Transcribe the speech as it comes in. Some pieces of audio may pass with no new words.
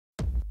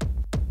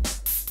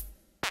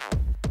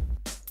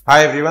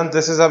Hi everyone,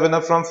 this is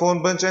Abhinav from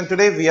Phone Bunch and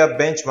today we are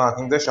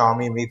benchmarking the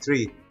Xiaomi Mi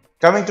 3.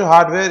 Coming to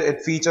hardware,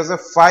 it features a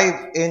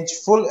 5-inch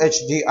Full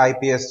HD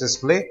IPS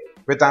display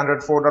with Android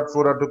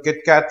 4.4.2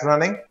 KitKat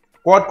running,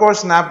 quad-core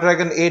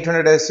Snapdragon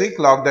 800 SE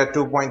clocked at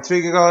 2.3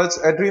 GHz,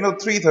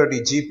 Adreno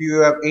 330 GPU,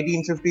 you have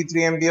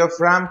 1853 MB of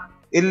RAM,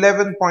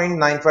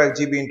 11.95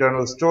 GB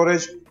internal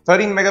storage,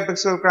 13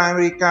 megapixel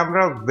primary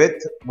camera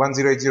with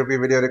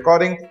 1080p video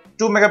recording,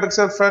 2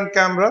 megapixel front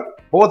camera,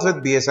 both with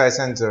BSI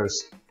sensors.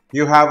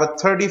 You have a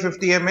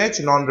 3050 mAh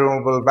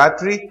non-removable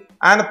battery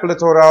and a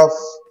plethora of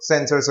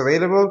sensors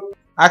available.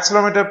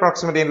 Accelerometer,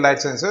 proximity and light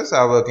sensors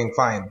are working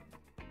fine.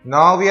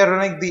 Now we are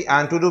running the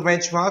AnTuTu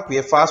benchmark. We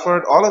have fast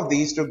forwarded all of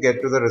these to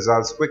get to the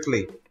results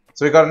quickly.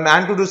 So we got an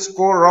AnTuTu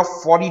score of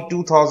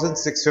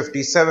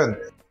 42,657.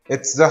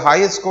 It's the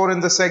highest score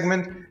in the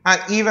segment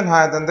and even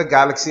higher than the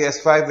Galaxy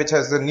S5, which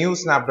has the new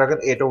Snapdragon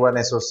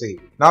 801 SoC.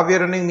 Now we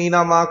are running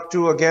Nina Mark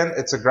II again.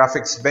 It's a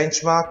graphics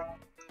benchmark.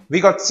 We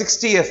got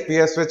 60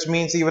 FPS, which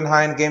means even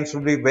high-end games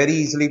will be very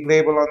easily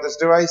playable on this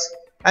device.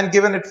 And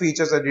given it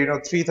features Adreno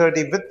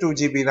 330 with 2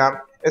 GB RAM,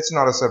 it's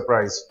not a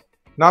surprise.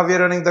 Now we are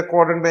running the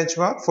Quadrant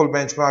benchmark, full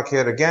benchmark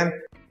here again.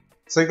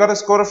 So you got a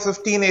score of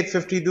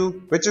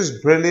 15,852, which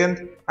is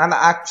brilliant and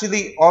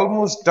actually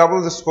almost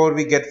double the score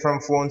we get from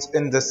phones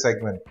in this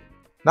segment.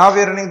 Now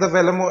we are running the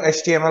Vellamo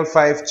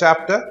HTML5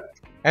 chapter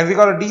and we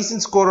got a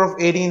decent score of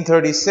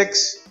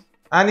 1836.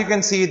 And you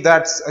can see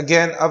that's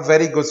again a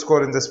very good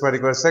score in this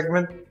particular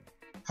segment,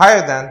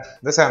 higher than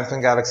the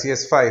Samsung Galaxy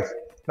S5.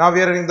 Now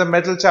we are running the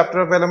metal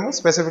chapter of Vellamo,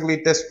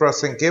 specifically test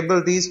processing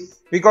capabilities.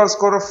 We got a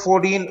score of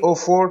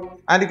 1404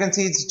 and you can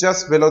see it's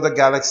just below the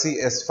Galaxy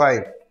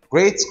S5.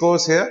 Great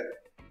scores here.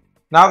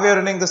 Now we are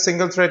running the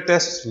single thread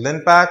test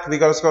Linpack. We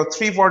got a score of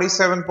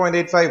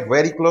 347.85,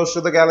 very close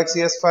to the Galaxy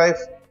S5.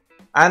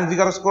 And we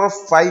got a score of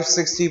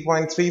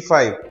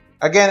 560.35,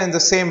 again in the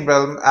same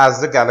realm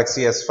as the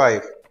Galaxy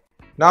S5.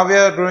 Now we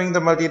are doing the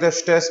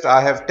multi-touch test.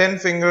 I have 10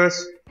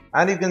 fingers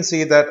and you can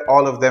see that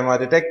all of them are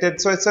detected.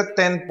 So it's a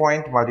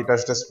 10-point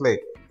multi-touch display.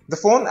 The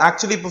phone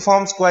actually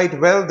performs quite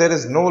well. There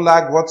is no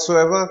lag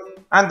whatsoever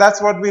and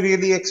that's what we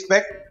really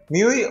expect.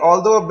 MIUI,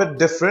 although a bit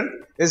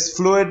different, is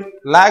fluid,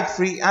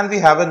 lag-free and we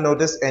haven't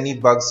noticed any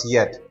bugs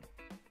yet.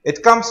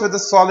 It comes with a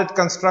solid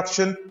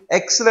construction,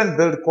 excellent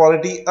build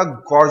quality, a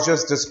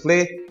gorgeous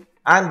display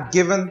and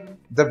given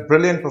the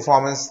brilliant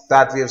performance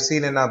that we have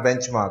seen in our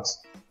benchmarks.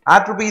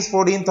 At Rs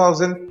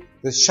 14,000,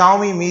 the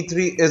Xiaomi Mi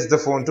 3 is the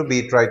phone to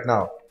beat right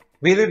now.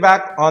 We'll be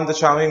back on the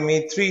Xiaomi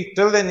Mi 3.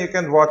 Till then you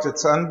can watch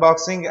its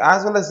unboxing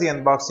as well as the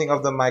unboxing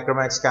of the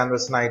Micromax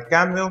Canvas Night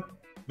Cameo.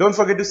 Don't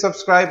forget to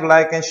subscribe,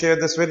 like and share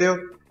this video.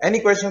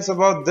 Any questions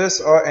about this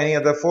or any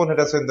other phone, hit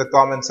us in the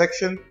comment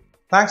section.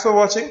 Thanks for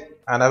watching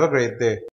and have a great day.